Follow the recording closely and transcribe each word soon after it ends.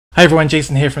Hi everyone,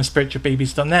 Jason here from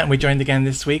Spiritualbabies.net, and we're joined again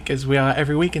this week, as we are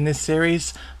every week in this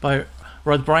series, by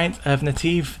Bryant of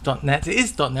Native.net. It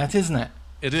is .net, isn't it?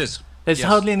 It is. There's Yes.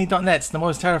 hardly any .nets, and I'm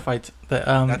always terrified that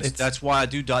That's why I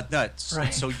do .net. Right.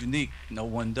 It's so unique. No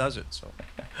one does it. So.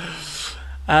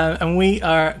 And we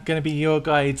are going to be your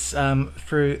guides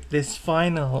through this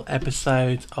final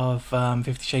episode of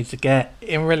 50 Shades of Ger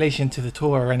in relation to the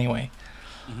Torah anyway.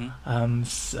 Mm-hmm.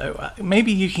 So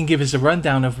maybe you can give us a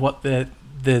rundown of what the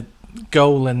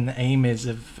goal and aim is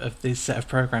of this set of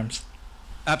programs.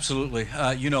 Absolutely.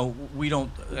 We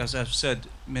don't, as I've said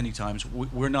many times,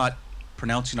 we're not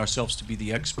pronouncing ourselves to be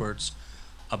the experts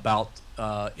about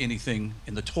anything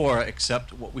in the Torah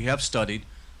except what we have studied.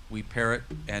 We parrot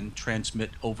and transmit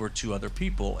over to other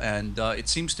people, and it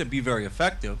seems to be very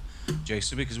effective,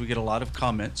 Jason, because we get a lot of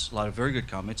comments, a lot of very good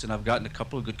comments, and I've gotten a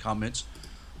couple of good comments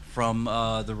from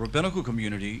the rabbinical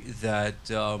community that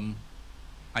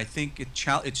I think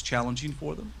it's challenging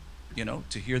for them,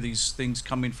 to hear these things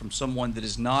coming from someone that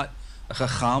is not a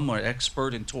chacham or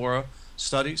expert in Torah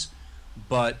studies.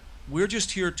 But we're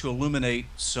just here to illuminate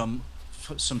some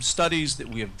studies that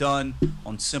we have done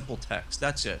on simple text.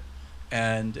 That's it.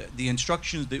 And the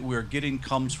instructions that we're getting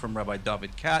comes from Rabbi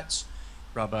Dovid Katz,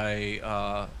 Rabbi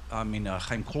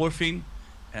Chaim Klorfin,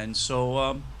 and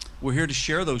so we're here to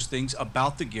share those things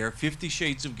about the Ger, 50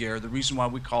 Shades of Ger. The reason why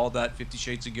we call that 50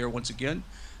 Shades of Ger, once again,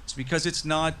 is because it's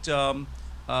not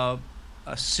a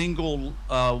single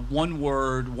one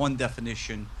word, one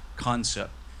definition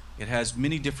concept. It has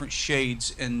many different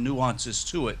shades and nuances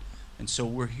to it, and so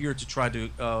we're here to try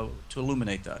to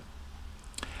illuminate that.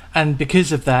 And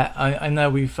because of that, I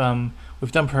know we've done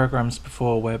programs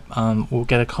before where we'll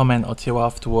get a comment or two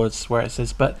afterwards where it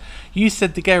says, but you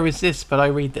said the Ger is this, but I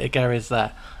read that a Ger is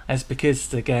that. That's because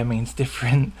the Ger means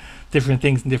different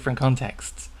things in different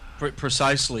contexts.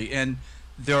 Precisely. And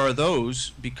there are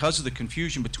those, because of the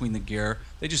confusion between the Ger,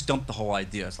 they just dump the whole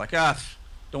idea. It's like, don't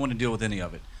want to deal with any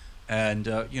of it. And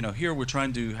here we're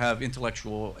trying to have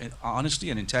intellectual honesty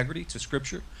and integrity to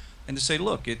Scripture, and to say,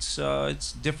 look, it's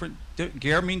different.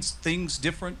 Ger means things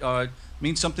different,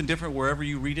 means something different wherever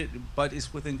you read it, but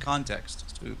it's within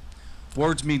context too.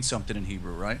 Words mean something in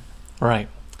Hebrew, right? Right.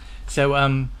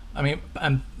 So,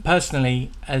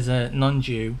 personally, as a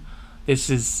non-Jew, this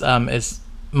is as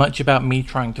much about me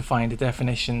trying to find a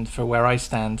definition for where I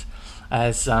stand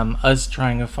as us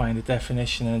trying to find a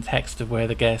definition in the text of where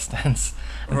the Ger stands.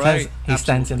 And right. He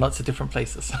stands in lots of different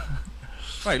places.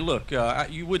 Right. Look,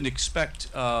 you wouldn't expect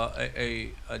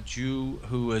a Jew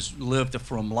who has lived a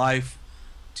frum life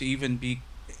to even be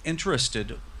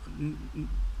interested,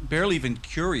 barely even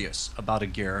curious about a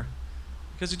Ger,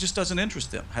 because it just doesn't interest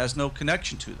them, has no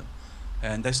connection to them,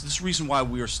 and that's the reason why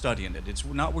we are studying it.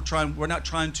 We're not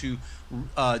trying to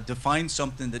define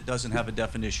something that doesn't have a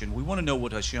definition. We want to know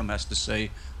what Hashem has to say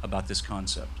about this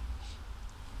concept.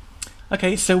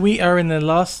 Okay, so we are in the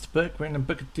last book. We're in the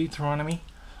book of Deuteronomy.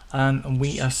 And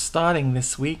we are starting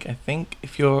this week, I think,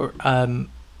 if your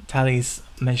tallies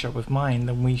measure up with mine,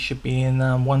 then we should be in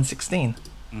 116.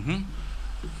 Mm-hmm.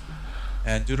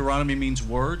 And Deuteronomy means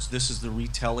words. This is the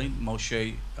retelling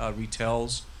Moshe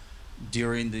retells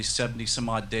during the 70 some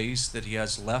odd days that he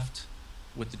has left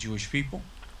with the Jewish people.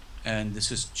 And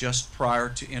this is just prior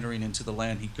to entering into the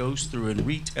land. He goes through and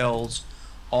retells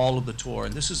all of the Torah.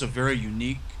 And this is a very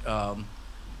unique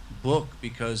book,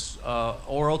 because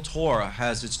oral Torah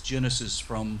has its genesis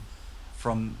from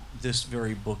this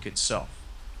very book itself.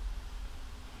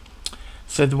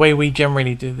 So the way we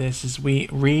generally do this is we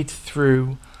read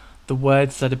through the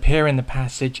words that appear in the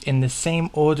passage in the same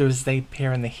order as they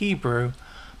appear in the Hebrew,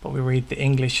 but we read the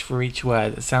English for each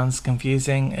word. It sounds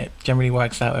confusing. It generally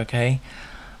works out okay.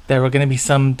 There are going to be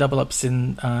some double ups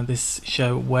in this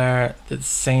show where the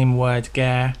same word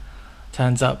Ger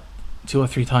turns up 2 or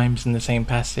 3 times in the same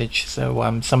passage,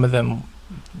 so some of them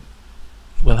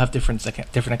will have different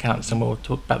accounts, and we'll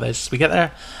talk about those as we get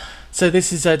there. So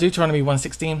this is Deuteronomy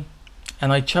 1:16,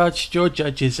 and I charged your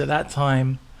judges at that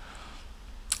time,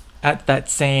 at that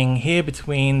saying, hear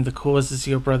between the causes of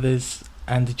your brothers,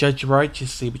 and judge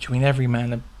righteously between every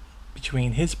man,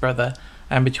 between his brother,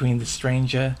 and between the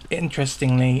stranger.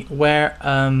 Interestingly, where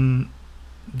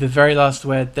the very last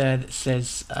word there that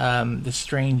says the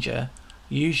stranger,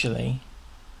 usually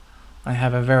I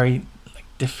have a very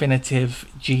definitive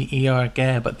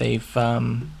Ger, but they've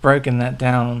broken that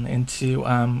down into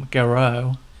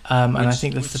Gero, and I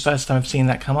think that's the first time I've seen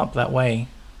that come up that way.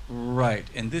 Right,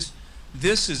 and this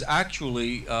is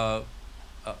actually what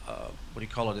do you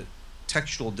call it? A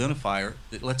textual identifier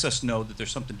that lets us know that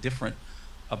there's something different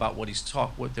about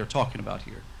what they're talking about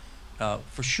here.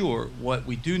 For sure, what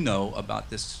we do know about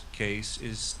this case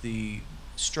is the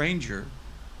stranger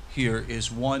here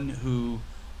is one who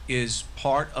is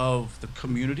part of the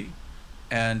community,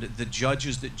 and the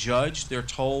judges that judge, they're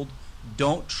told,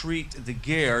 don't treat the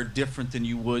ger different than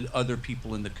you would other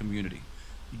people in the community.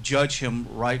 Judge him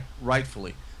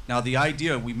rightfully. Now, the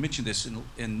idea, we mentioned this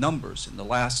in Numbers in the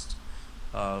last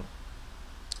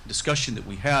discussion that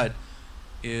we had,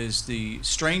 is the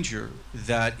stranger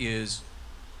that is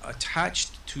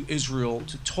attached to Israel,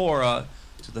 to Torah,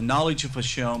 to the knowledge of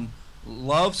Hashem,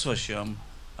 loves Hashem,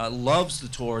 loves the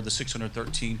Torah, the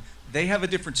 613. They have a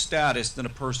different status than a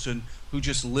person who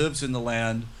just lives in the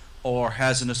land or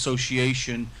has an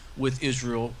association with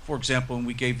Israel. For example, when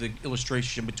we gave the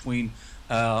illustration between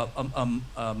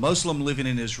a Muslim living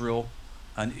in Israel,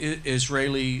 an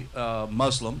Israeli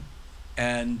Muslim,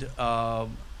 and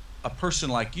a person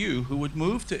like you who would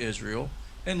move to Israel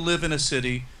and live in a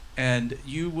city, and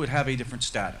you would have a different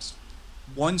status.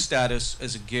 One status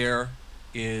as a ger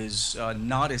is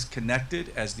not as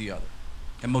connected as the other.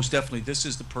 And most definitely, this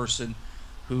is the person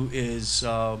who is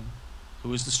the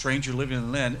stranger living in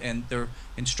the land, and they're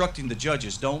instructing the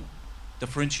judges, don't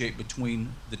differentiate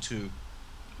between the two.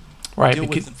 Right, deal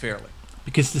with them fairly.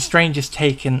 Because the stranger's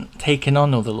taken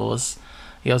on all the laws,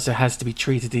 he also has to be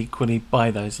treated equally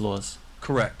by those laws.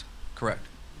 Correct.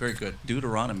 Very good.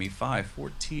 Deuteronomy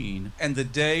 5:14. And the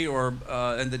day of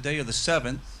the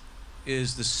seventh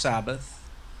is the Sabbath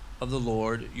of the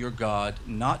Lord your God,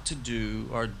 not to do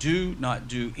or do not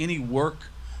do any work,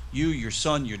 you, your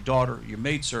son, your daughter, your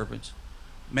maidservant,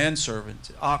 manservant,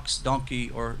 ox,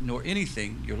 donkey, or nor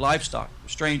anything, your livestock, your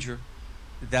stranger,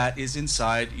 that is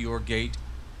inside your gate,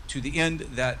 to the end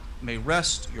that may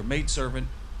rest your maidservant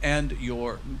and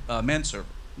your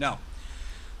manservant. Now,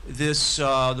 this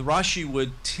the Rashi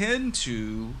would tend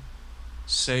to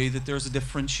say that there's a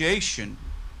differentiation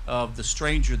of the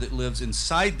stranger that lives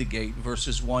inside the gate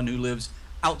versus one who lives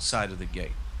outside of the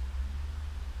gate.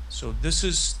 So this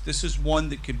is one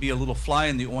that could be a little fly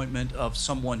in the ointment of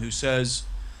someone who says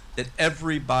that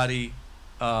everybody,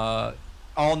 all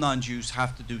non-Jews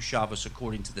have to do Shabbos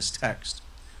according to this text.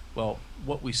 Well,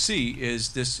 what we see is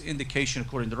this indication,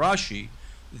 according to Rashi,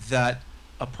 that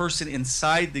a person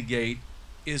inside the gate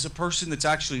is a person that's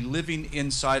actually living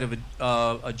inside of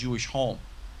a Jewish home,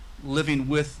 living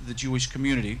with the Jewish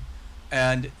community,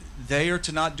 and they are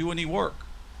to not do any work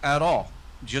at all,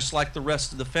 just like the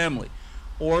rest of the family.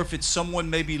 Or if it's someone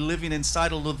maybe living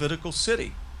inside a Levitical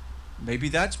city, maybe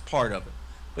that's part of it.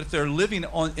 But if they're living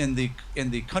in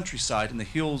the countryside, in the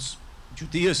hills,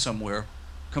 Judea somewhere,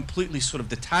 completely sort of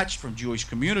detached from Jewish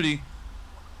community,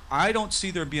 I don't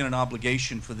see there being an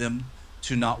obligation for them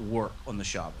to not work on the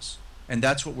Shabbos. And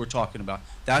that's what we're talking about.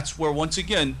 That's where, once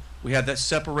again, we have that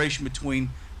separation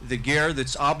between the ger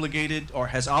that's obligated or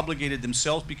has obligated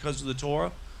themselves because of the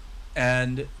Torah,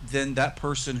 and then that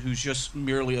person who's just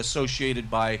merely associated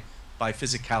by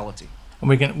physicality. And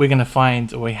we're going to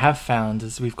find, or we have found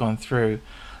as we've gone through,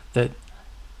 that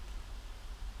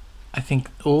I think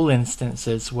all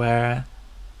instances where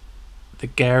the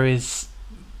ger is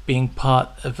being part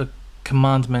of a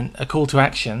commandment, a call to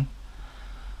action,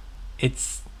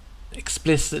 it's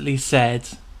explicitly said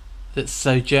that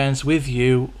sojourns with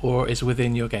you or is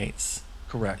within your gates.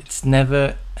 Correct. It's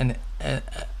never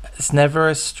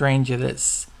a stranger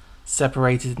that's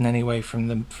separated in any way from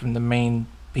the main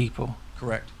people.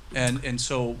 Correct. And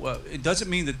so it doesn't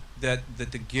mean that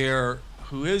the ger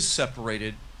who is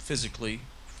separated physically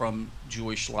from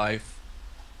Jewish life,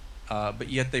 but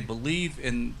yet they believe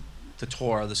in the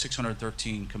Torah, the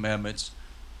 613 commandments,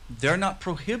 they're not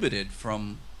prohibited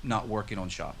from not working on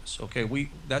Shabbos. Okay,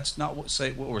 that's not what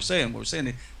we're saying. We're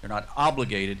saying they're not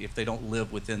obligated if they don't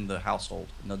live within the household,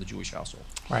 another Jewish household.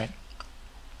 Right.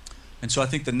 And so I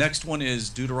think the next one is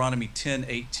Deuteronomy 10,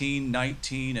 18,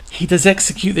 19. He does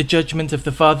execute the judgment of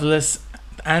the fatherless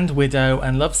and widow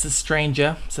and loves the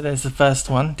stranger. So there's the first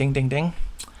one. Ding, ding, ding.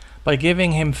 By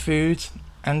giving him food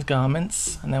and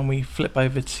garments. And then we flip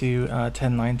over to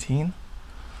 10:19.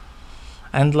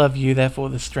 And love you, therefore,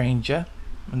 the stranger.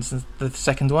 And this is the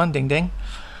second one. Ding, ding.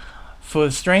 For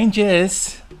the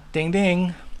strangers, ding,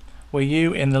 ding, were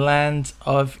you in the land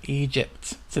of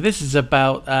Egypt. So this is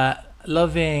about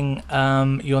loving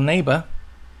your neighbor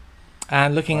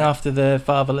and looking right. after the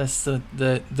fatherless,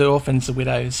 the orphans, the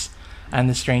widows, and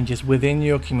the strangers within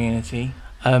your community.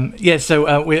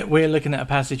 So we're looking at a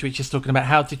passage which is talking about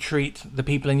how to treat the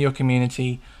people in your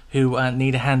community who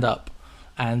need a hand up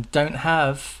and don't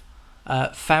have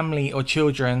family or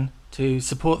children to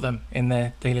support them in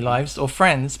their daily lives, or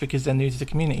friends because they're new to the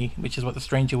community, which is what the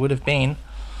stranger would have been.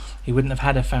 He wouldn't have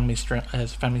had a family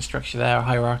structure there, a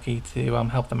hierarchy to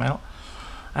help them out.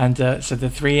 And so the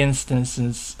three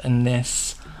instances in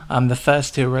this The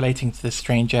first two are relating to the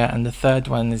stranger, and the third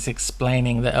one is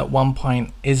explaining that at one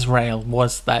point Israel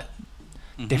was that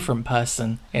different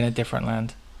person in a different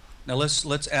land. Now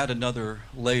let's add another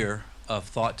layer of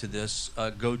thought to this.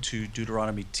 Go to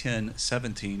Deuteronomy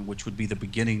 10:17, which would be the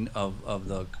beginning of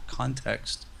the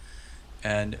context.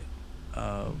 And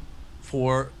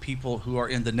for people who are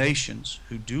in the nations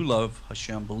who do love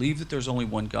Hashem, believe that there's only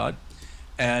one God,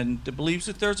 and believes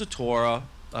that there's a Torah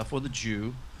for the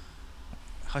Jew,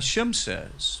 Hashem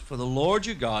says, for the Lord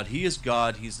your God, He is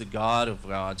God, He's the God of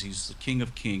gods, He's the King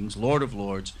of kings, Lord of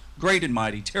lords, great and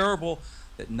mighty, terrible,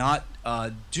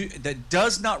 that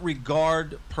does not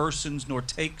regard persons nor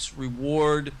takes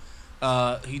reward.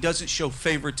 He doesn't show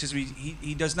favoritism.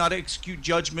 He does not execute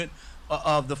judgment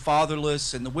of the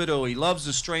fatherless and the widow. He loves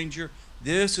the stranger.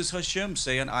 This is Hashem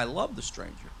saying, I love the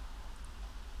stranger.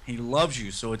 He loves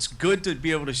you. So it's good to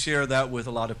be able to share that with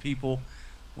a lot of people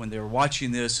when they're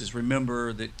watching this, is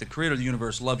remember that the creator of the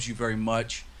universe loves you very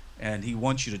much, and He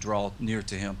wants you to draw near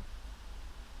to Him.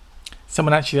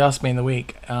 Someone actually asked me in the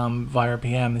week via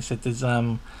PM, they said,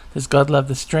 does God love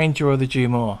the stranger or the Jew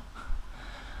more?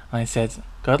 And I said,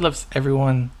 God loves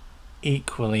everyone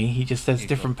equally. He just has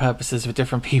different purposes for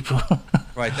different people.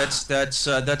 Right.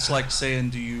 That's like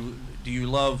saying, do you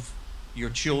love your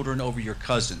children over your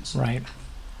cousins? Right.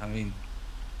 I mean.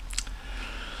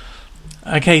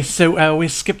 Okay, so we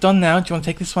skipped on now. Do you want to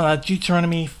take this one?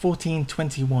 Deuteronomy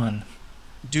 14:21.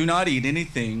 Do not eat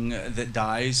anything that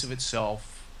dies of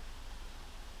itself.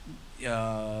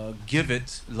 Give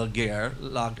it lager,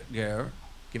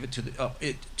 give it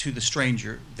to the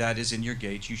stranger that is in your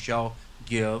gates. You shall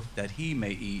give that he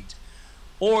may eat,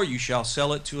 or you shall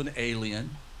sell it to an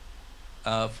alien.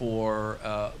 You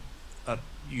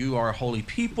are a holy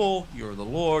people. You are the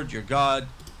Lord your God.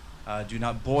 Do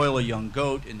not boil a young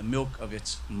goat in the milk of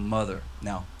its mother.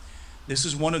 Now, this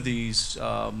is one of these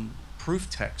proof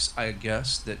texts, I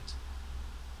guess, that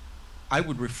I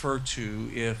would refer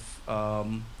to if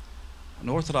an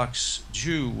Orthodox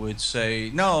Jew would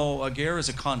say, no, a ger is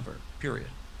a convert, period.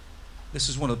 This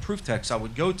is one of the proof texts I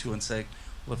would go to and say,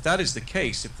 well, if that is the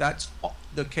case, if that's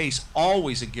the case,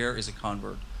 always a ger is a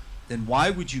convert, then why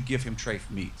would you give him treif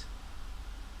meat?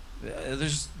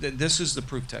 This is the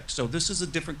proof text. So this is a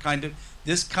different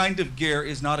this kind of ger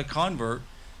is not a convert.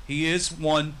 He is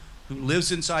one who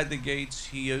lives inside the gates.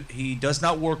 He does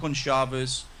not work on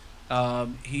Shabbos.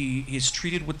 He is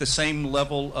treated with the same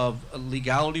level of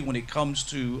legality when it comes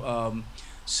to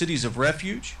cities of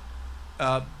refuge,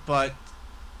 but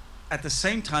at the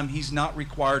same time, he's not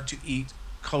required to eat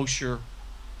kosher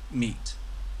meat.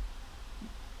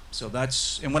 So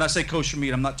and when I say kosher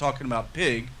meat, I'm not talking about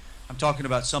pig. I'm talking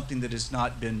about something that has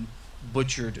not been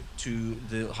butchered to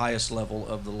the highest level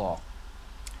of the law.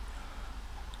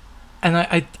 And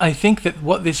I think that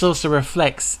what this also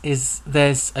reflects is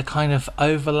there's a kind of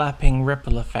overlapping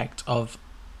ripple effect of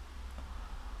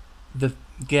the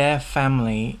Ger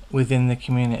family within the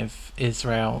community of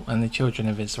Israel and the children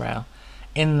of Israel,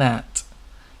 in that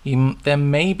there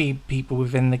may be people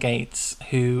within the gates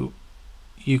who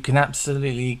you can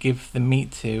absolutely give the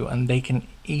meat to and they can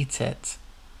eat it,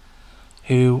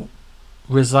 who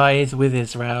reside with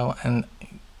Israel and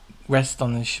rest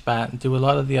on the Shabbat and do a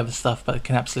lot of the other stuff, but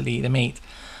can absolutely eat the meat.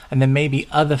 And then maybe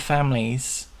other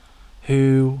families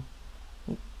who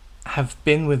have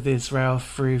been with Israel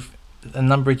through a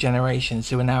number of generations,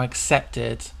 who are now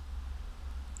accepted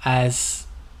as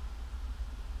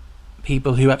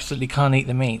people who absolutely can't eat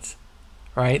the meat,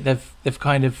 right? They've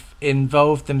kind of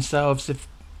involved themselves, they've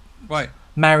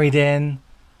married in,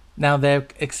 now they're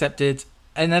accepted,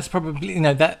 and that's probably,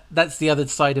 that's the other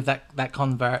side of that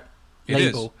convert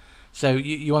label. So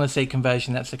you want to say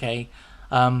conversion, that's okay.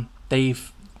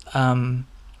 They've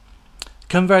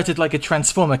converted like a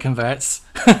transformer converts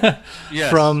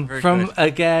from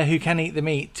a ger who can eat the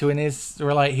meat to an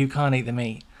Israelite who can't eat the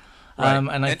meat. Right.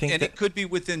 And I think it could be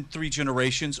within 3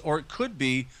 generations, or it could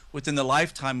be within the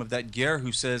lifetime of that ger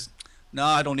who says, "No,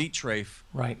 I don't eat treif."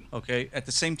 Right. Okay. At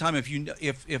the same time,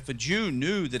 if a Jew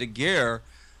knew that a ger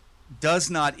does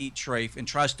not eat treif and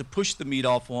tries to push the meat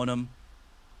off on him,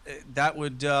 that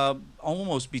would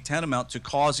almost be tantamount to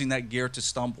causing that ger to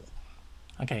stumble.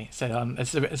 Okay, so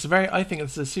I think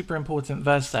it's a super important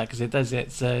verse there, because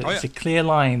it's a clear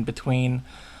line between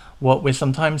what we're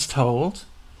sometimes told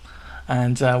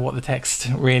and what the text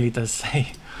really does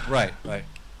say. Right.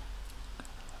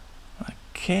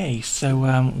 Okay,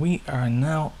 so we are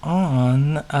now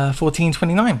on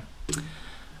 14:29.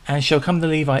 And shall come the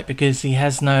Levite, because he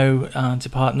has no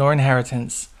depart nor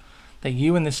inheritance, that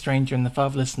you and the stranger and the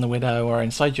fatherless and the widow are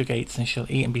inside your gates, and shall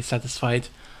eat and be satisfied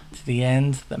to the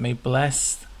end, that may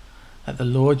bless at the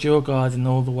Lord your God in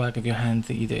all the work of your hands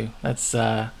that you do. That's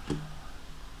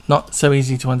not so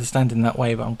easy to understand in that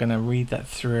way, but I'm going to read that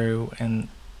through in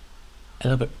a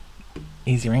little bit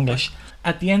easier English.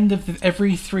 At the end of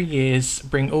every 3 years,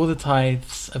 bring all the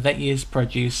tithes of that year's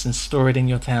produce and store it in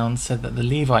your towns, so that the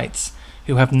Levites,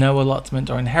 who have no allotment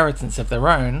or inheritance of their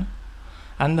own,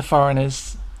 and the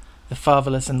foreigners, the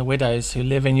fatherless, and the widows who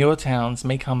live in your towns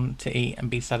may come to eat and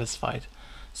be satisfied,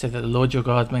 so that the Lord your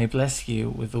God may bless you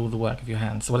with all the work of your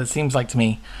hands. So what it seems like to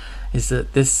me is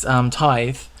that this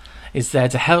tithe is there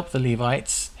to help the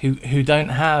Levites who don't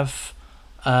have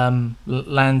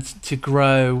land to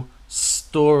grow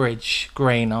storage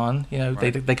grain on.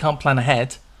 Right. They can't plan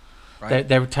ahead. Right.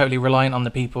 They're totally reliant on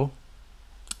the people.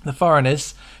 The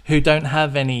foreigners who don't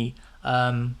have any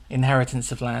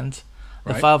inheritance of land.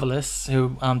 The right. Fatherless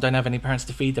who don't have any parents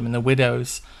to feed them, and the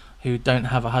widows who don't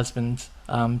have a husband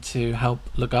to help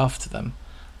look after them.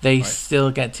 They right.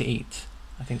 still get to eat.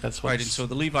 I think that's what. Right, and so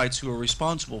the Levites who are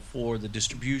responsible for the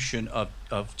distribution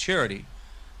of charity,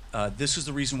 this is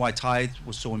the reason why tithe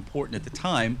was so important at the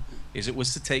time, is it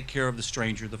was to take care of the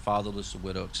stranger, the fatherless, the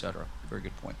widow, etc. Very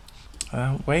good point.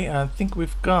 Wait, I think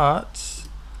we've got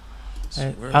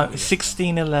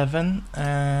 16:11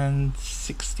 and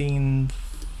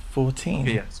 16:14.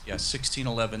 Okay, yes,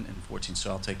 16:11 and 14. So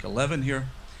I'll take 11 here.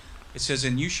 It says,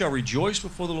 "And you shall rejoice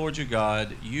before the Lord your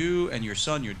God, you and your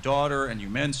son, your daughter, and your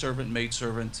manservant,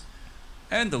 maidservant,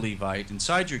 and the Levite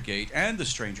inside your gate, and the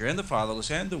stranger, and the fatherless,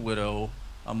 and the widow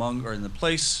among or in the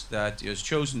place that is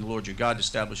chosen the Lord your God to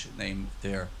establish his name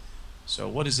there." So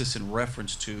what is this in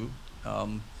reference to?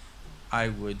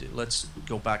 Let's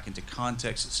go back into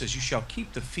context. It says, "You shall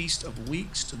keep the feast of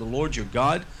weeks to the Lord your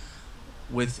God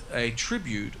with a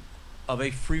tribute of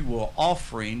a freewill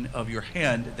offering of your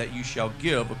hand that you shall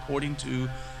give according to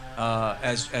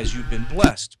as you've been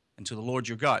blessed, and to the Lord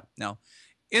your God." Now,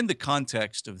 in the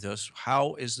context of this,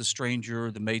 how is the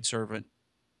stranger, the maidservant,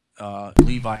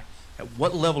 Levi, at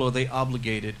what level are they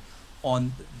obligated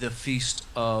on the feast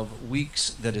of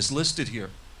weeks that is listed here?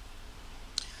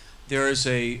 There is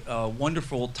a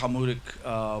wonderful Talmudic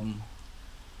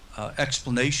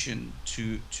explanation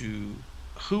to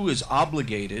who is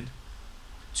obligated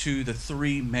to the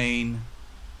three main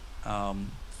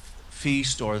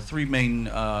feast or three main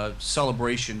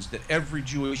celebrations that every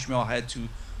Jewish male had to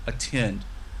attend.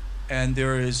 And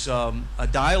there is a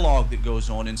dialogue that goes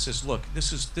on and says, look,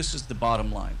 this is the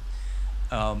bottom line.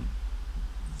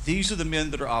 These are the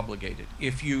men that are obligated.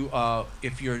 If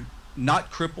you're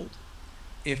not crippled,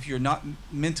 if you're not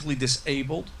mentally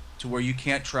disabled to where you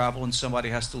can't travel and somebody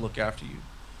has to look after you.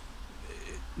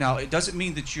 Now, it doesn't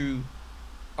mean that you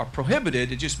are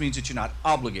prohibited, it just means that you're not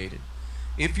obligated.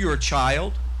 If you're a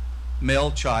child,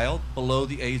 male child, below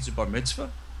the age of bar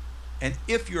mitzvah, and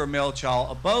if you're a male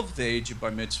child above the age of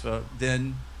bar mitzvah,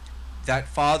 then that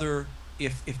father,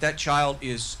 if that child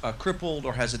is crippled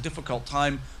or has a difficult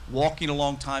time walking a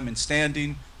long time and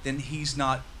standing, then he's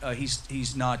not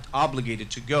obligated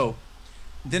to go.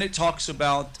 Then it talks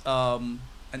about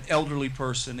an elderly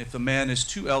person. If the man is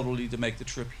too elderly to make the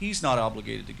trip, he's not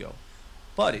obligated to go.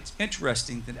 But it's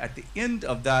interesting that at the end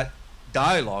of that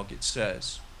dialogue, it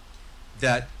says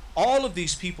that all of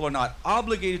these people are not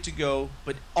obligated to go,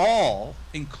 but all,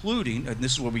 including, and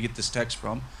this is where we get this text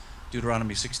from,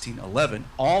 Deuteronomy 16:11,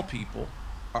 all people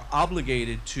are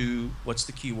obligated to, what's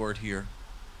the key word here?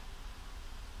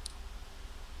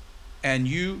 "And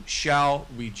you shall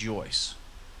rejoice,"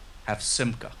 have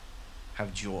simcha,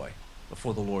 have joy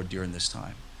before the Lord during this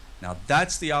time. Now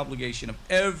that's the obligation of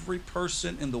every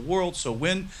person in the world. So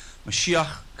when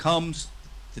Mashiach comes,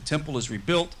 the temple is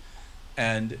rebuilt,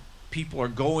 and people are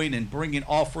going and bringing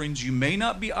offerings. You may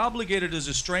not be obligated as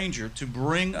a stranger to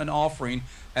bring an offering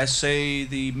as, say,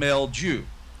 the male Jew,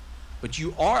 but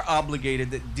you are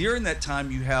obligated that during that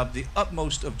time you have the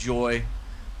utmost of joy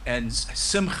and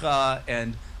simcha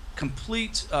and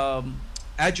complete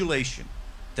adulation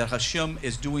that Hashem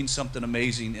is doing something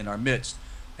amazing in our midst.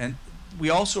 And we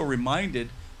also are reminded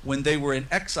when they were in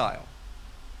exile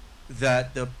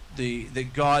that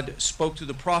that God spoke to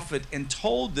the prophet and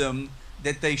told them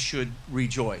that they should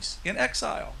rejoice in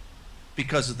exile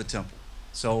because of the temple.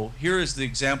 So here is the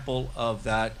example of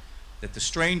that the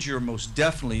stranger most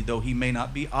definitely, though he may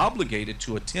not be obligated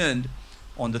to attend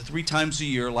on the 3 times a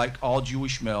year like all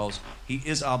Jewish males, he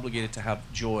is obligated to have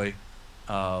joy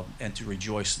and to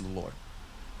rejoice in the Lord.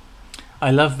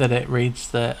 I love that it reads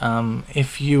that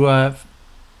if you are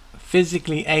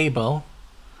physically able,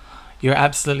 you're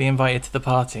absolutely invited to the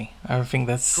party. I think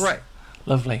that's correct.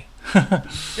 Lovely.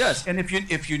 Yes, and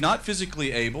if you're not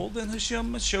physically able, then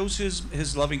Hashem shows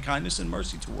his loving kindness and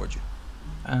mercy towards you.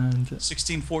 And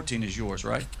 16:14 is yours,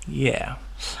 right? yeah.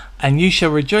 And you shall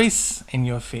rejoice in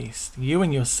your feast, you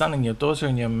and your son and your daughter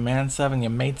and your manservant, your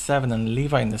maidservant, and the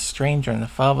Levite and the stranger and the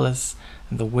fatherless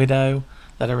and the widow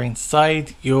that are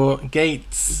inside your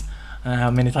gates.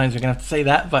 How many times we're going to have to say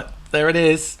that, but there it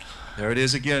is. There it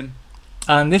is again.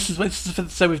 And this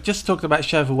is so we've just talked about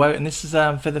Shavuot, and this is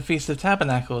for the Feast of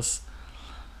Tabernacles.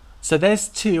 So there's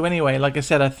two anyway. Like I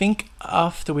said, I think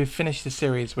after we've finished the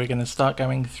series, we're going to start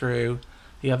going through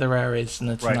the other areas in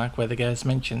the Tanakh where the Ger is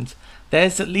mentioned.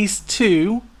 There's at least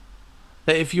two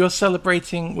that if you're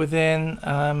celebrating within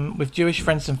with Jewish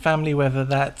friends and family, whether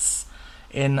that's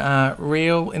in the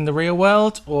real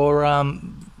world or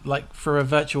like for a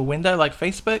virtual window like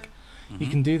Facebook, you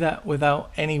can do that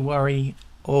without any worry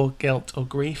or guilt or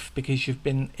grief because you've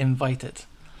been invited.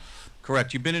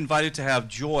 Correct. You've been invited to have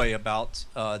joy about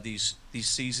these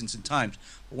seasons and times.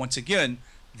 But once again,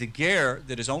 the Ger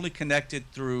that is only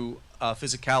connected through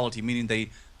physicality, meaning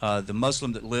the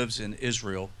Muslim that lives in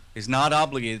Israel, is not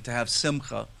obligated to have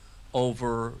simcha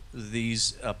over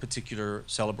these particular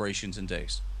celebrations and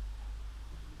days.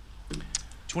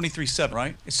 23:7,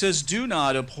 right? It says, "Do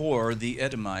not abhor the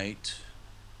Edomite,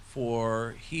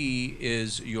 for he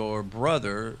is your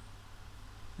brother.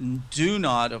 Do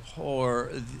not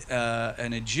abhor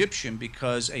an Egyptian,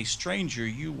 because a stranger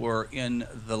you were in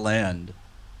the land."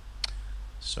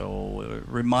 So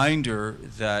a reminder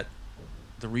that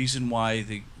the reason why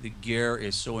the Ger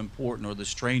is so important, or the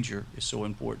stranger is so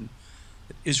important,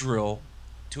 that Israel,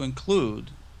 to include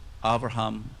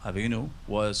Avraham Avinu,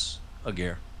 was a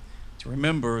Ger. To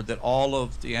remember that all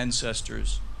of the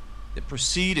ancestors that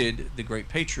preceded the great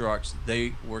patriarchs,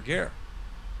 they were Ger.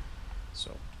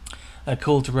 So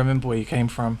Cool to remember where you came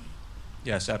from.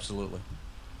 yes, absolutely.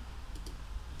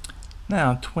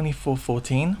 Now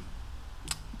 24:14.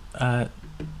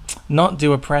 Not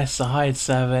do oppress a hired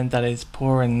servant that is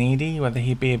poor and needy, whether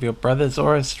he be of your brothers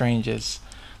or of strangers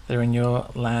that are in your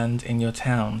land, in your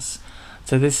towns.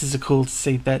 So this is a call to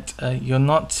see that you're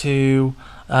not to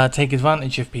take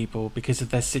advantage of people because of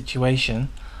their situation,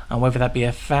 whether that be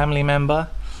a family member,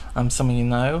 someone you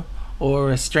know,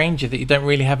 or a stranger that you don't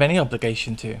really have any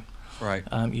obligation to. Right.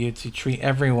 You're to treat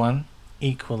everyone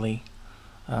equally,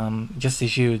 just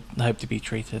as you would hope to be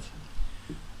treated.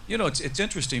 You know, it's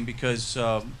interesting because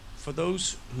for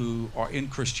those who are in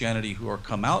Christianity, who are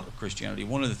come out of Christianity,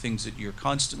 one of the things that you're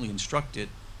constantly instructed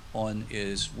on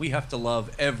is we have to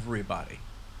love everybody,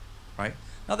 right?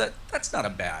 Now that's not a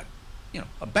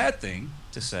bad thing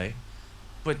to say,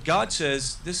 but God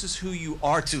says this is who you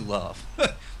are to love.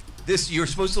 You're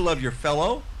supposed to love your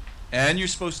fellow, and you're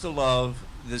supposed to love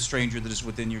the stranger that is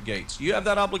within your gates. You have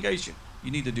that obligation.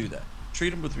 You need to do that.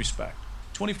 Treat them with respect.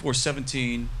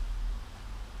 24:17.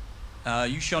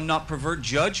 You shall not pervert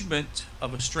judgment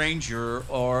of a stranger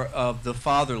or of the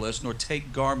fatherless, nor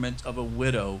take garment of a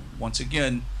widow. Once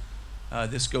again,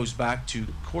 this goes back to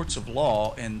courts of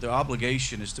law, and the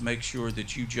obligation is to make sure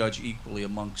that you judge equally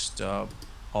amongst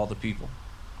all the people.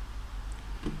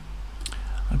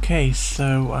 Okay,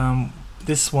 so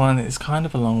this one is kind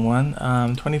of a long one.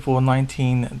 24,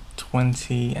 19,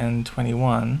 20, and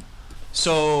 21.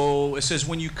 So it says,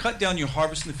 when you cut down your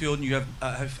harvest in the field and you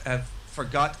have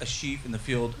forgot a sheaf in the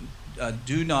field,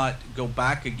 do not go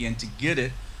back again to get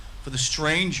it. For the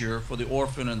stranger, for the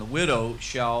orphan and the widow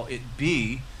shall it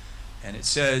be. And it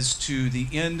says, to the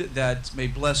end that may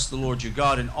bless the Lord your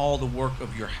God in all the work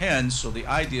of your hands. So the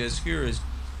idea is here is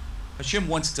Hashem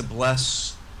wants to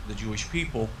bless the Jewish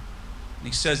people. And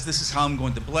he says, this is how I'm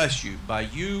going to bless you. By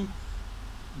you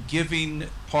giving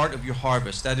part of your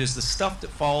harvest. That is the stuff that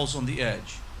falls on the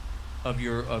edge of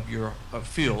your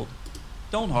field.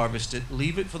 Don't harvest it.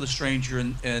 Leave it for the stranger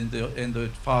and the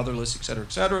fatherless, etc.,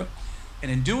 etc. And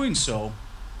in doing so,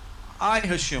 I,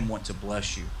 Hashem, want to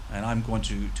bless you. And I'm going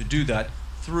to do that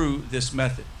through this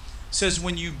method. It says,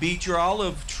 when you beat your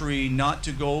olive tree, not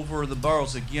to go over the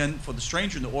barrels again, for the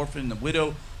stranger and the orphan and the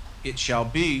widow, it shall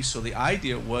be. So the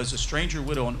idea was a stranger,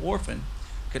 widow, and orphan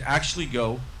could actually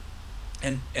go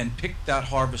and pick that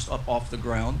harvest up off the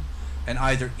ground and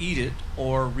either eat it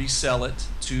or resell it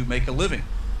to make a living.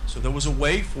 So there was a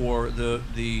way for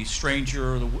the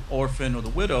stranger or the orphan or the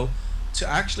widow to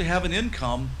actually have an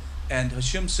income. And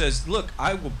Hashem says, look,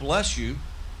 I will bless you.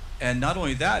 And not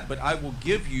only that, but I will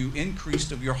give you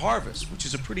increase of your harvest, which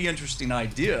is a pretty interesting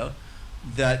idea,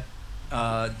 that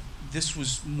this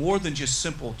was more than just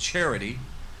simple charity.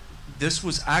 This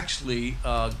was actually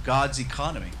God's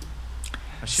economy,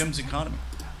 Hashem's economy.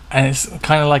 And it's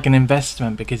kind of like an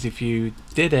investment, because if you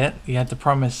did it, you had to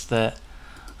promise that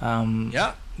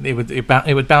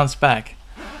it would bounce back.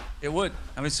 It would.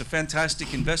 I mean, it's a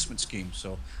fantastic investment scheme.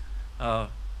 So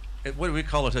what do we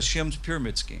call it? Hashem's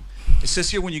pyramid scheme. It says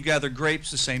here when you gather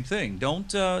grapes, the same thing. Don't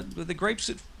the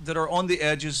grapes that are on the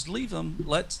edges, leave them.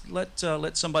 Let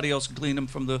somebody else glean them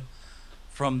from the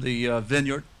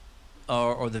vineyard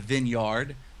or the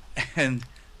vineyard, and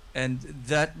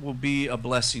that will be a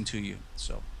blessing to you.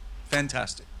 So,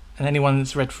 fantastic. And anyone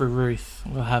that's read through Ruth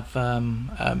will have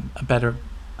a better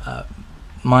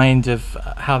mind of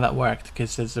how that worked,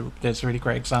 because there's really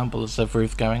great examples of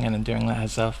Ruth going in and doing that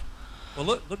herself. Well,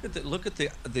 look at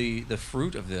the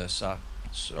fruit of this.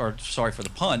 Or sorry for the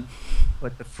pun,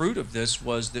 but the fruit of this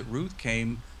was that Ruth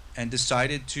came and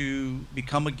decided to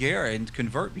become a ger and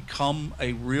become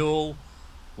a real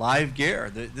live ger.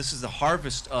 This is the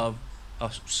harvest of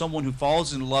someone who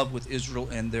falls in love with Israel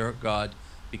and their God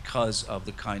because of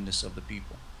the kindness of the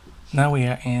people. Now we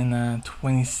are in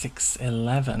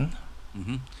 26:11.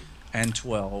 And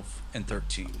 12 and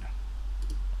 13.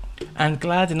 And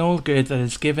glad in all good that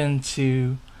is given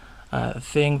to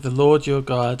the Lord your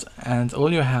God, and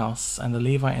all your house, and the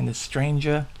Levite and the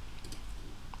stranger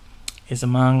is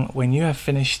among, when you have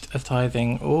finished of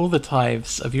tithing all the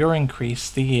tithes of your increase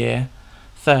the year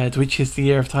third, which is the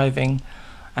year of tithing,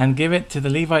 and give it to the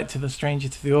Levite, to the stranger,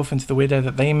 to the orphan, to the widow,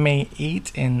 that they may eat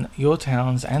in your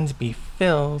towns and be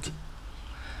filled,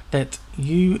 that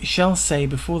you shall say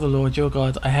before the Lord your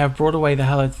God, I have brought away the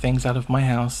hallowed things out of my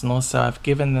house, and also I have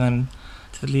given them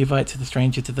to the Levite, to the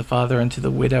stranger, to the father, and to the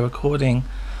widow, according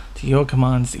to your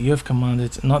commands that you have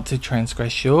commanded, not to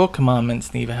transgress your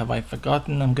commandments, neither have I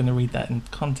forgotten. I'm going to read that in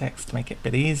context to make it a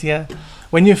bit easier.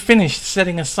 When you've finished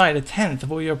setting aside a tenth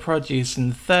of all your produce in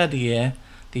the third year,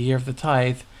 the year of the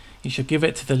tithe, you shall give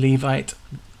it to the Levite,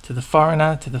 to the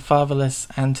foreigner, to the fatherless,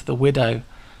 and to the widow,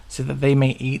 so that they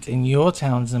may eat in your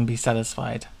towns and be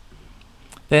satisfied.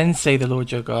 Then say the Lord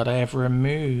your God, I have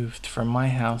removed from my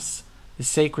house the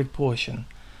sacred portion,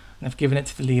 and have given it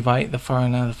to the Levite, the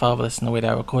foreigner, the fatherless, and the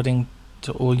widow, according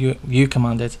to all you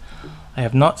commanded. I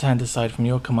have not turned aside from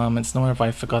your commandments, nor have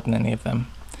I forgotten any of them.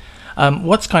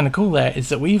 What's kind of cool there is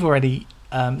that we've already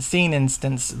seen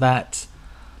instance that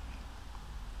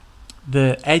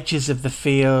the edges of the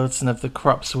fields and of the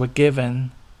crops were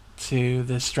given to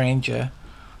the stranger,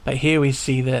 but here we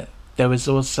see that there was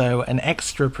also an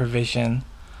extra provision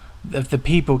of the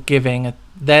people giving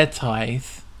their tithe,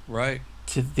 right,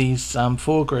 to these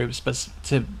four groups, but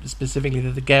specifically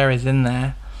that the ger is in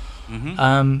there,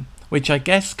 which I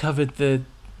guess covered there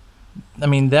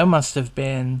must have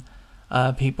been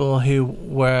people who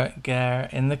were ger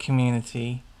in the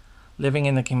community, living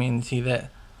in the community,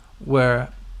 that were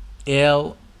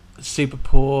ill, super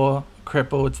poor,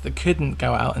 crippled, that couldn't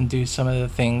go out and do some of the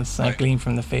things like glean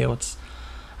from the fields.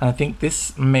 And I think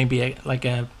this may be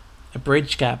a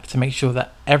bridge gap to make sure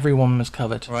that everyone was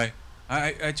covered. Right.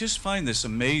 I just find this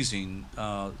amazing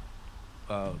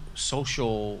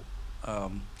social,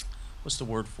 what's the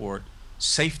word for it,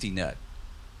 safety net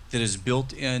that is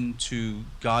built into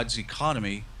God's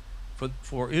economy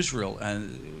for Israel.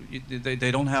 And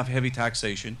they don't have heavy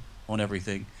taxation on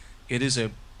everything. It is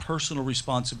a personal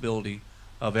responsibility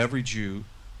of every Jew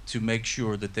to make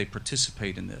sure that they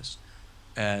participate in this.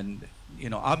 And,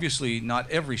 obviously not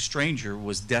every stranger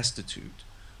was destitute.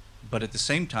 But at the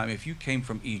same time, if you came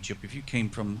from Egypt, if you came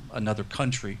from another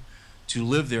country to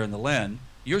live there in the land,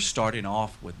 you're starting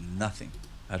off with nothing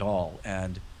at all.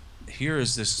 And here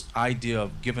is this idea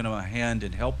of giving them a hand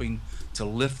and helping to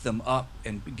lift them up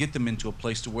and get them into a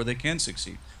place to where they can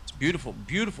succeed. It's beautiful,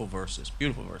 beautiful verses,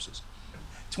 beautiful verses.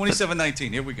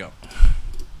 27:19, here we go.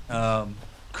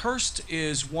 Cursed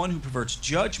is one who perverts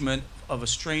judgment of a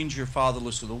stranger,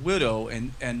 fatherless, or the widow,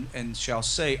 and shall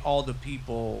say all the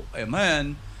people,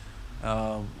 amen.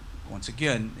 Once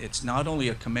again, it's not only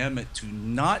a commandment to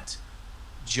not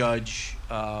judge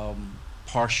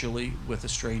partially with a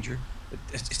stranger, but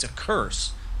it's a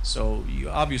curse. So you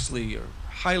obviously are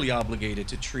highly obligated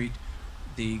to treat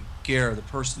the ger, the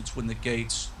person that's within the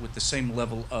gates, with the same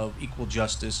level of equal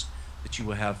justice that you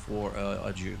would have for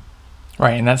a Jew.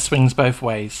 Right, and that swings both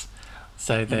ways.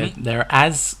 So they're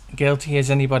as guilty as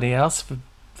anybody else for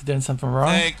doing something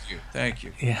wrong. Thank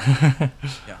you. Yeah.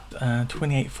 Yeah.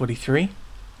 28:43.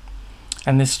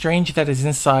 And the stranger that is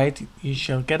inside, you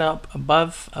shall get up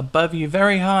above you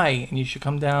very high, and you shall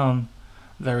come down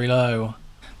very low.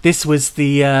 This was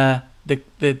the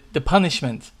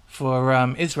punishment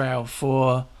for Israel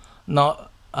for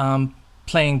not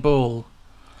playing ball,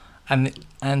 and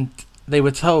they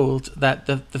were told that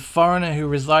the foreigner who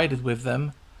resided with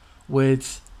them would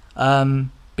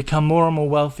become more and more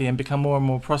wealthy and become more and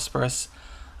more prosperous,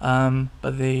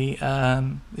 but the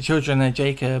children of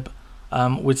Jacob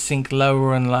would sink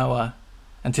lower and lower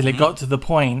until it got to the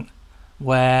point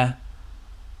where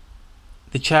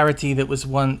the charity that was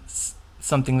once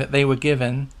something that they were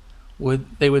given,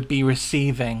 they would be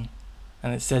receiving.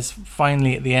 And it says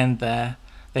finally at the end there,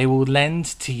 they will lend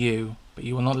to you, but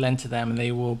you will not lend to them, and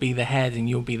they will be the head and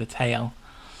you'll be the tail.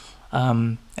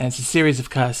 And it's a series of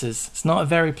curses. It's not a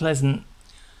very pleasant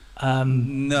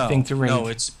thing to read. No,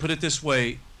 it's, put it this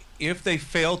way, if they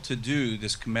fail to do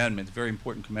this commandment, the very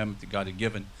important commandment that God had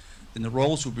given, then the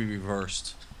roles would be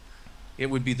reversed. It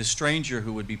would be the stranger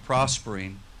who would be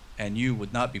prospering, and you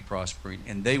would not be prospering,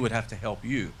 and they would have to help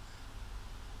you.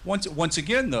 Once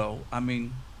again, though, I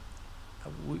mean,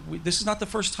 this is not the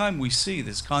first time we see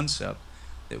this concept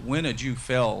that when a Jew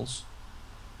fails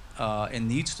and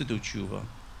needs to do tshuva,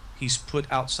 he's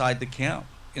put outside the camp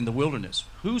in the wilderness.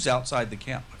 Who's outside the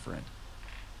camp, my friend?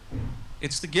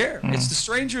 It's the ger. It's the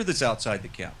stranger that's outside the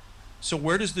camp. So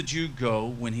where does the Jew go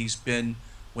when he has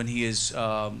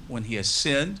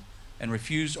sinned and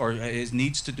refused or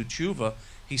needs to do tshuva?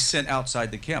 He's sent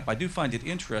outside the camp. I do find it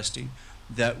interesting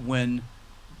that when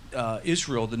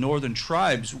Israel, the northern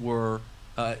tribes, were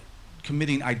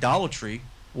committing idolatry,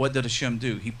 what did Hashem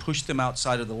do? He pushed them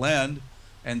outside of the land,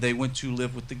 and they went to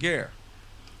live with the ger.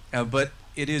 But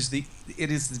it is the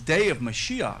day of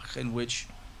Mashiach in which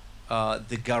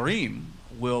the Garim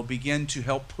will begin to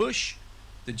help push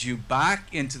the Jew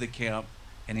back into the camp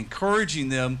and encouraging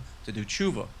them to do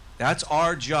tshuva. That's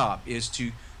our job, is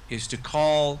to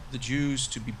call the Jews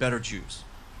to be better Jews.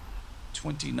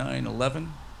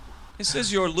 29:11. It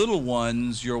says, "Your little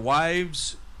ones, your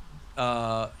wives,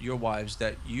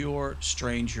 that your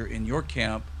stranger in your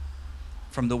camp,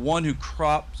 from the one who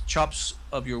chops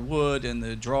of your wood and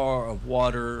the drawer of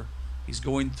water." He's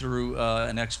going through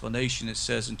an explanation. It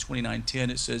says in 29:10,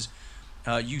 it says,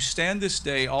 "You stand this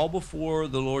day all before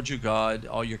the Lord your God,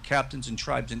 all your captains and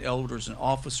tribes and elders and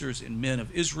officers and men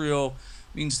of Israel."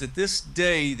 Means that this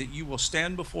day that you will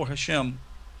stand before Hashem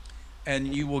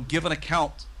and you will give an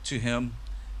account to him.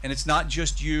 And it's not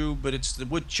just you, but it's the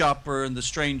wood chopper and the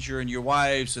stranger and your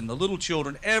wives and the little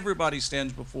children. Everybody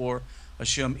stands before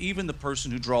Hashem, even the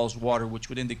person who draws water, which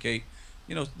would indicate,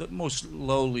 the most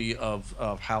lowly of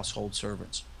household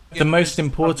servants. The most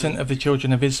important of the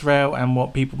children of Israel, and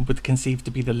what people would conceive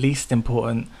to be the least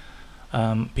important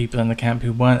people in the camp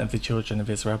who weren't of the children of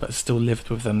Israel but still lived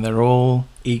with them. They're all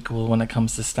equal when it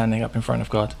comes to standing up in front of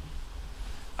God.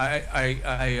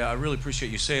 I really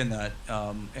appreciate you saying that.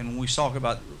 And when we talk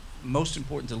about most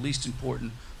important to least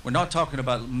important, we're not talking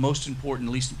about most important,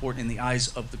 least important in the eyes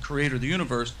of the Creator of the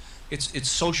universe. It's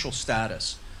social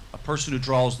status. A person who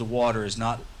draws the water is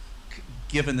not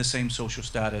given the same social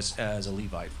status as a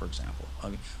Levite, for example.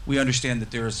 We understand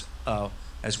that there's,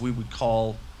 as we would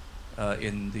call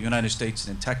in the United States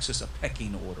and in Texas, a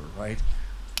pecking order, right?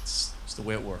 It's the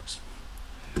way it works.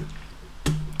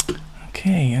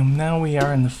 Okay, and now we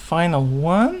are in the final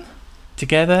one.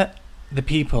 "Together, the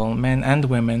people, men and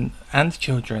women and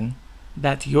children,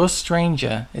 that your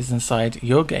stranger is inside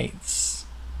your gates."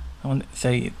 I want to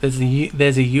say there's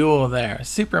a your there.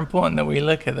 Super important that we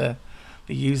look at the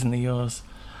yous and the yours.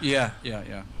 Yeah.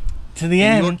 To the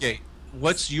end. Your gate.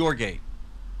 What's your gate?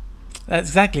 That's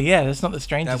exactly, yeah. That's not the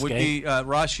stranger's That would gate. be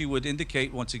Rashi would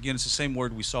indicate once again. It's the same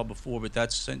word we saw before, but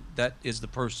that is the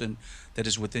person that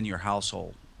is within your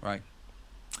household, right?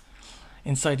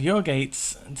 Inside your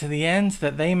gates, to the end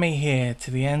that they may hear,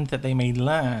 to the end that they may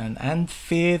learn and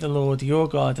fear the Lord your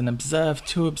God, and observe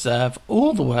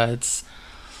all the words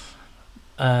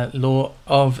law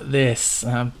of this.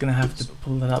 I'm gonna have to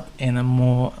pull that up in a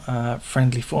more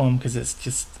friendly form, because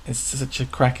it's such a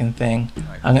cracking thing.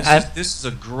 Right. This is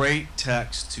a great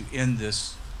text to end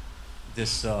this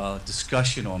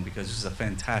discussion on, because this is a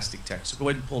fantastic text. So go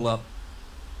ahead and pull up.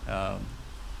 I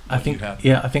think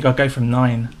I'll go from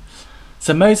 9.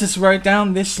 "So Moses wrote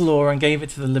down this law and gave it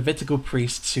to the Levitical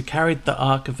priests who carried the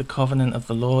ark of the covenant of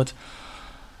the Lord,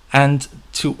 and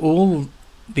to all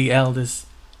the elders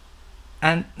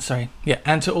of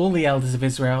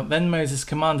Israel. Then Moses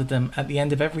commanded them at the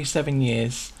end of every 7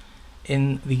 years,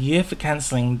 in the year for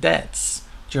cancelling debts,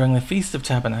 during the Feast of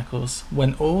Tabernacles,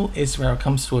 when all Israel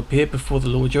comes to appear before the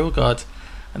Lord your God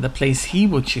at the place he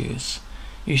will choose,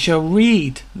 you shall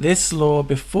read this law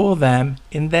before them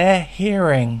in their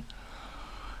hearing."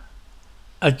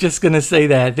 I'm just going to say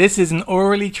that this is an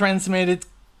orally transmitted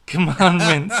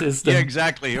commandment system. Yeah,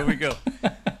 exactly. Here we go.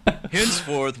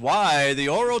 Henceforth, why the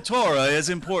oral Torah is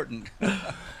important.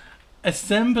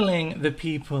 "Assembling the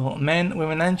people, men,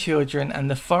 women, and children,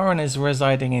 and the foreigners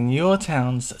residing in your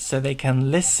towns, so they can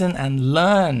listen and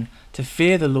learn to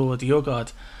fear the Lord your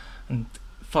God, and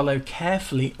follow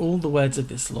carefully all the words of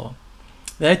this law.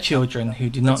 Their children who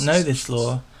do not know this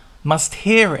law must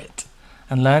hear it,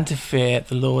 and learn to fear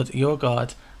the Lord your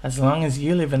God, as long as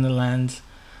you live in the land,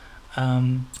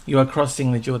 you are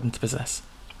crossing the Jordan to possess.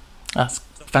 That's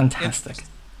fantastic.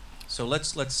 So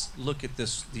let's look at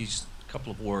these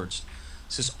couple of words.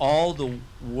 It says all the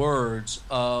words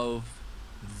of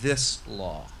this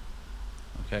law.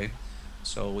 Okay,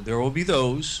 so there will be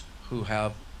those who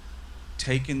have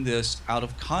taken this out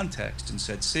of context and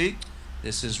said, see,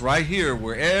 this is right here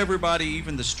where everybody,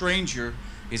 even the stranger,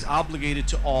 is obligated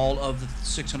to all of the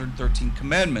 613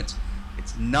 commandments.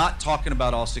 It's not talking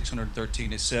about all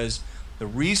 613. It says the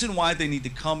reason why they need to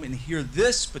come and hear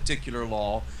this particular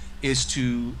law is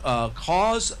to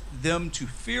cause them to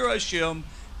fear Hashem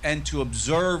and to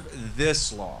observe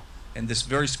this law. And this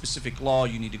very specific law,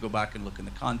 you need to go back and look in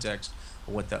the context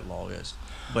of what that law is.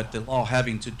 But the law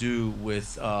having to do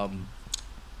with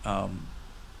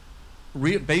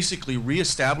basically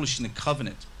reestablishing the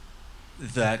covenant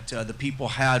that the people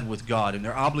had with God and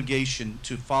their obligation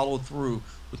to follow through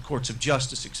with courts of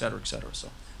justice, etc., etc. So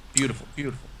beautiful,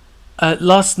 beautiful.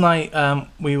 Last night,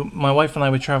 my wife and I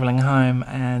were traveling home,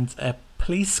 and a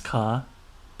police car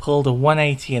pulled a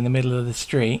 180 in the middle of the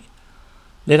street,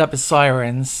 lit up its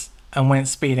sirens, and went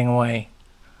speeding away.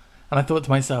 And I thought to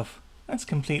myself, that's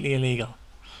completely illegal.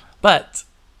 But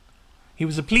he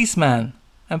was a policeman,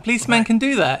 and policemen can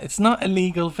do that. It's not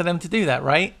illegal for them to do that,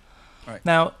 right? Right.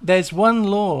 Now, there's one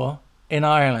law in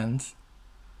Ireland,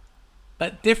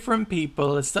 but different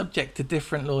people are subject to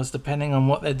different laws depending on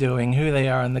what they're doing, who they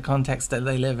are, and the context that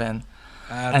they live in.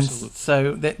 Absolutely. And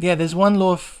so, there's one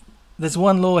law. There's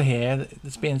one law here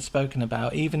that's being spoken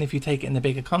about, even if you take it in the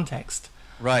bigger context.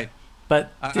 Right.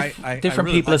 But different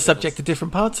really people are like subject to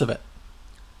different parts of it.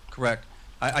 Correct.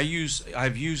 I've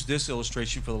used this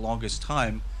illustration for the longest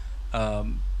time.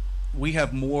 We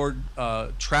have more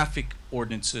traffic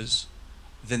ordinances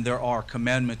than there are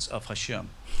commandments of Hashem.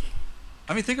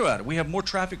 I mean, think about it. We have more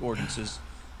traffic ordinances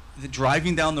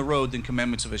driving down the road than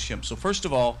commandments of Hashem. So first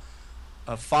of all,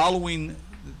 following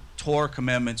Torah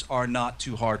commandments are not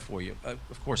too hard for you.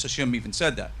 Of course, Hashem even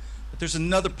said that. But there's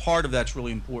another part of that's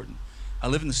really important. I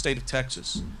live in the state of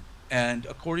Texas, and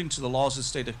according to the laws of the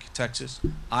state of Texas,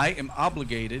 I am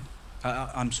obligated,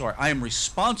 I am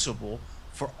responsible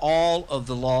for all of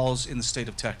the laws in the state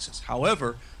of Texas.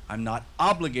 However, I'm not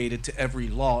obligated to every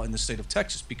law in the state of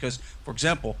Texas because, for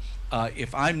example,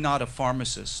 if I'm not a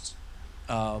pharmacist,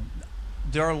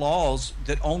 there are laws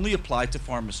that only apply to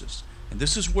pharmacists. And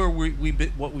this is where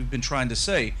what we've been trying to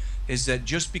say is that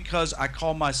just because I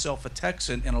call myself a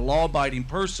Texan and a law-abiding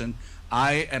person,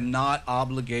 I am not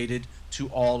obligated to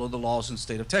all of the laws in the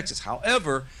state of Texas.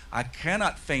 However, I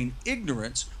cannot feign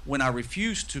ignorance when I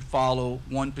refuse to follow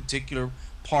one particular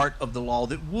part of the law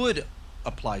that would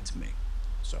apply to me.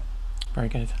 So, very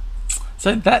good.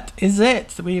 So that is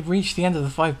it. We've reached the end of the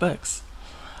 5 books.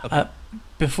 Okay.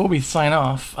 Before we sign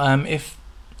off,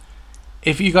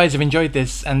 if you guys have enjoyed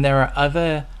this and there are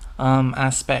other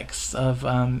aspects of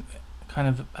kind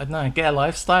of, I don't know, get a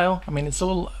lifestyle. I mean, it's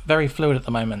all very fluid at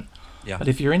the moment. Yeah. But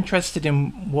if you're interested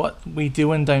in what we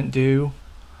do and don't do,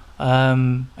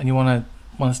 and you want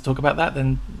us to talk about that,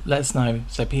 then let us know.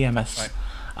 So PM us. Right.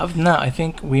 Other than that, I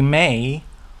think we may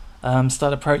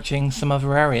start approaching some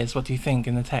other areas. What do you think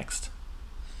in the text?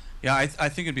 Yeah, I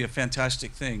think it'd be a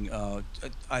fantastic thing.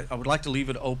 I would like to leave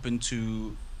it open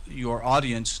to your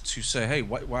audience to say, hey,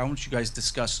 why don't you guys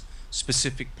discuss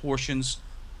specific portions?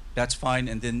 That's fine.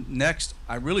 And then next,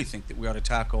 I really think that we ought to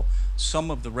tackle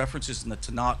some of the references in the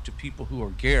Tanakh to people who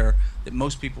are Ger that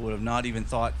most people would have not even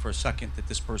thought for a second that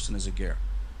this person is a Ger.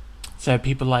 So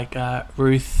people like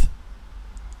Ruth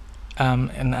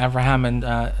and Abraham and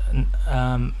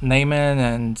Naaman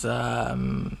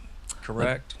and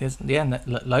correct.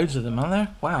 Loads of them, aren't there?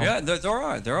 Wow. Yeah, there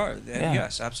are. Yeah.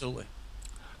 Yes, absolutely.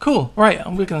 Cool. Right,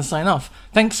 we're going to sign off.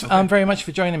 Thanks Okay. very much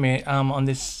for joining me on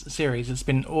this series. It's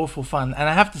been awful fun, and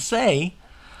I have to say,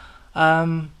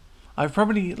 I've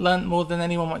probably learned more than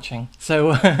anyone watching.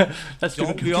 So that's been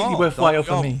completely worthwhile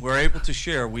for me. We're able to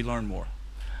share. We learn more.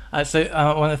 So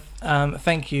I want to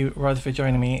thank you, Rod, for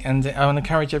joining me, and I want to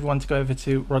encourage everyone to go over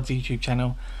to Rod's YouTube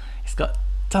channel. He's got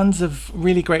tons of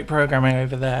really great programming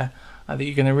over there that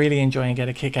you're going to really enjoy and get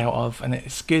a kick out of, and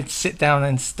it's good to sit down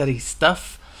and study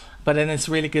stuff, but then it's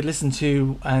really good to listen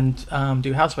to and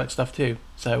do housework stuff too.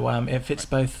 So it fits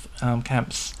both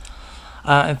camps.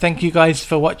 And thank you guys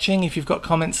for watching. If you've got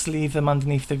comments, leave them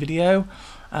underneath the video.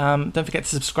 Don't forget to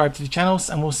subscribe to the channels,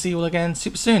 and we'll see you all again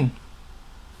super soon.